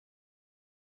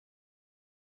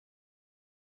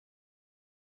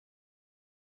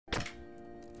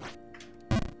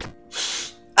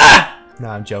No,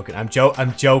 I'm joking. I'm joking.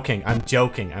 I'm joking. I'm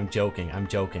joking. I'm joking. I'm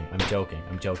joking. I'm joking.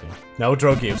 I'm joking. No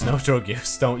drug use. No drug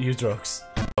use. Don't use drugs.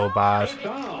 So bad.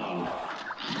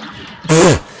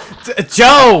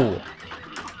 Joe!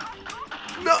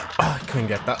 No! Oh, I couldn't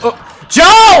get that. Oh.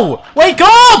 Joe! Wake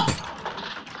up!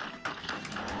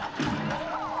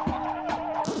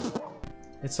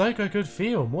 It's like I could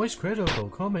feel moist critical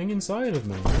coming inside of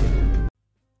me.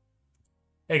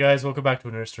 Hey guys, welcome back to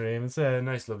another stream. It's a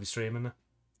nice lovely stream, isn't it?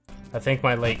 I think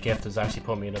my late gift has actually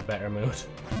put me in a better mood.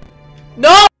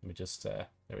 No! Let me just, there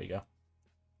we go.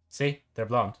 See? They're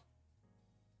blonde.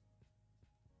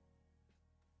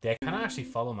 They can actually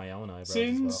follow my own eyebrows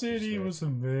Sin as well, City was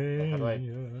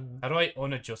amazing. How do I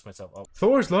unadjust myself? Oh.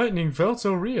 Thor's lightning felt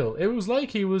so real. It was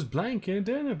like he was blank and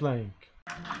in a blank.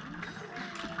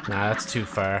 Nah, that's too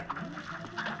far.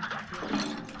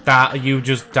 That, you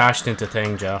just dashed into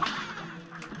thing, Joe.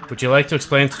 Would you like to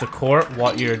explain to the court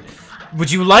what you're... Would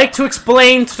you like to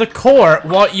explain to the court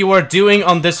what you are doing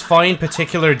on this fine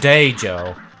particular day,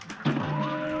 Joe?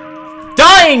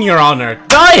 Dying, Your Honor!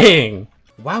 Dying!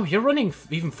 Wow, you're running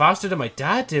even faster than my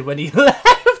dad did when he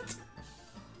left!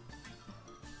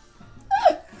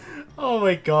 Oh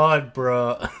my god,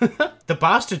 bro. The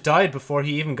bastard died before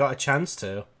he even got a chance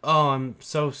to. Oh, I'm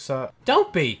so sorry.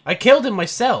 Don't be! I killed him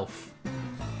myself!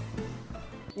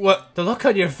 What? The look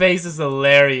on your face is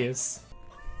hilarious.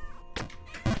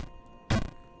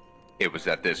 It was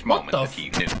at this moment that he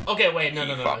knew. Okay, wait, no.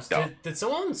 Did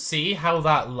someone see how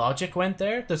that logic went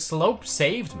there? The slope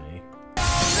saved me.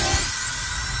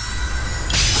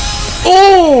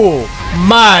 Oh,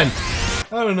 man!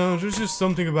 I don't know, there's just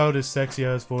something about his sexy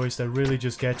ass voice that really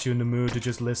just gets you in the mood to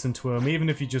just listen to him. Even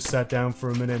if you just sat down for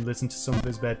a minute and listened to some of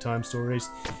his bedtime stories,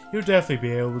 he'll definitely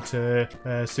be able to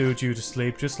soothe you to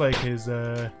sleep, just like his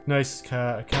nice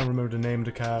cat. I can't remember the name of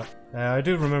the cat. I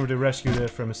do remember they rescued it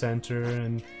from a center,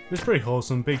 and it was pretty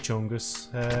wholesome, big chungus.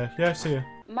 Yeah, see ya.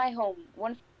 My home,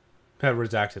 one... Pet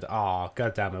redacted. Aw,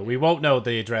 goddammit. We won't know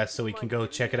the address, so we can go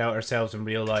check it out ourselves in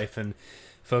real life and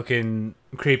fucking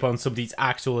creep on somebody's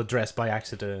actual address by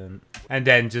accident. And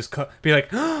then just be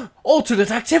like,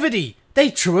 alternate activity! They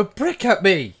threw a brick at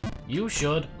me! You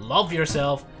should love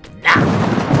yourself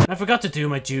now! I forgot to do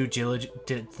my due diligence.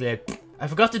 I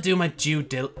forgot to do my due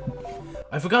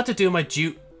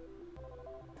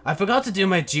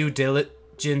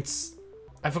diligence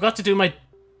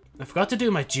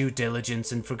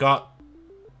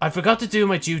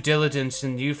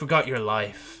and you forgot your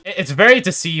life. It's very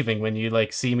deceiving when you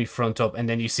like see me front up and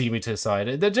then you see me to the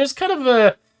side. There's kind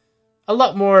of a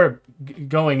lot more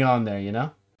going on there, you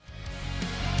know?